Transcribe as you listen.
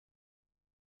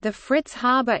The Fritz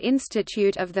Haber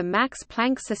Institute of the Max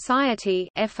Planck Society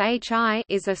 (FHI)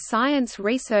 is a science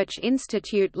research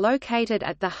institute located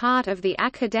at the heart of the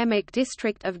academic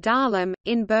district of Dahlem,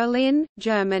 in Berlin,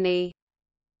 Germany.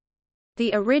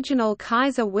 The original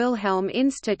Kaiser Wilhelm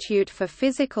Institute for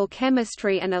Physical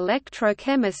Chemistry and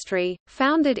Electrochemistry,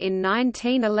 founded in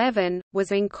 1911,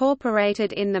 was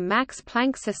incorporated in the Max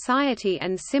Planck Society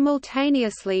and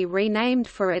simultaneously renamed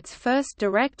for its first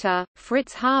director,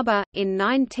 Fritz Haber, in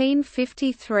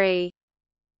 1953.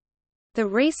 The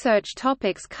research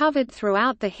topics covered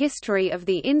throughout the history of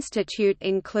the institute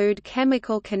include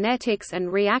chemical kinetics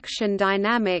and reaction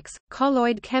dynamics,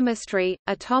 colloid chemistry,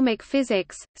 atomic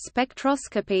physics,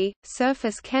 spectroscopy,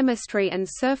 surface chemistry and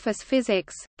surface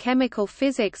physics, chemical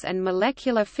physics and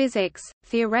molecular physics,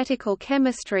 theoretical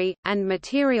chemistry, and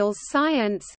materials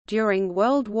science. During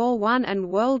World War I and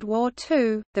World War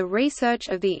II, the research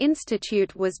of the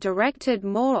institute was directed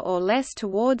more or less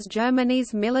towards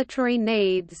Germany's military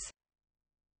needs.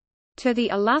 To the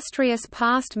illustrious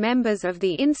past members of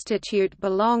the institute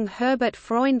belong Herbert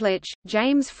Freundlich,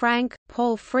 James Franck,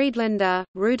 Paul Friedlander,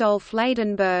 Rudolf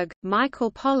Ladenburg,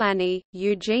 Michael Polanyi,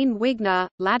 Eugene Wigner,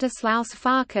 Ladislaus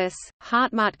Farkas,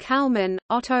 Hartmut Kalman,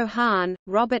 Otto Hahn,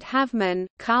 Robert Havmann,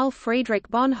 Carl Friedrich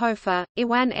Bonhoeffer,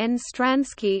 Iwan N.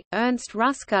 Stransky, Ernst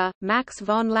Ruska, Max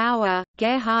von Laue,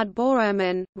 Gerhard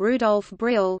Borermann, Rudolf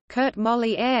Brill, Kurt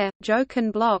Molière,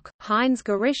 Jochen Bloch, Heinz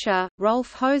Gerischer,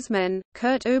 Rolf Hosemann,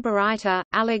 Kurt Uberreiter,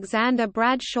 Alexander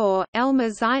Bradshaw, Elmer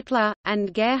Zeitler,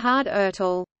 and Gerhard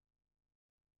Ertl.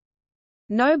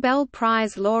 Nobel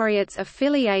Prize laureates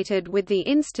affiliated with the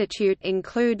institute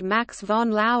include Max von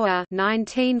Laue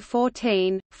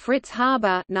 (1914), Fritz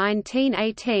Haber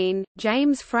 (1918),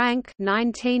 James Franck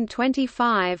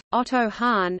 (1925), Otto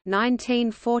Hahn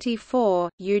 (1944),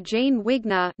 Eugene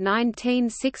Wigner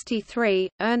 (1963),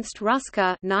 Ernst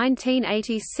Ruska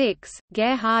 (1986),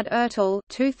 Gerhard Ertl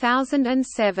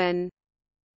 (2007).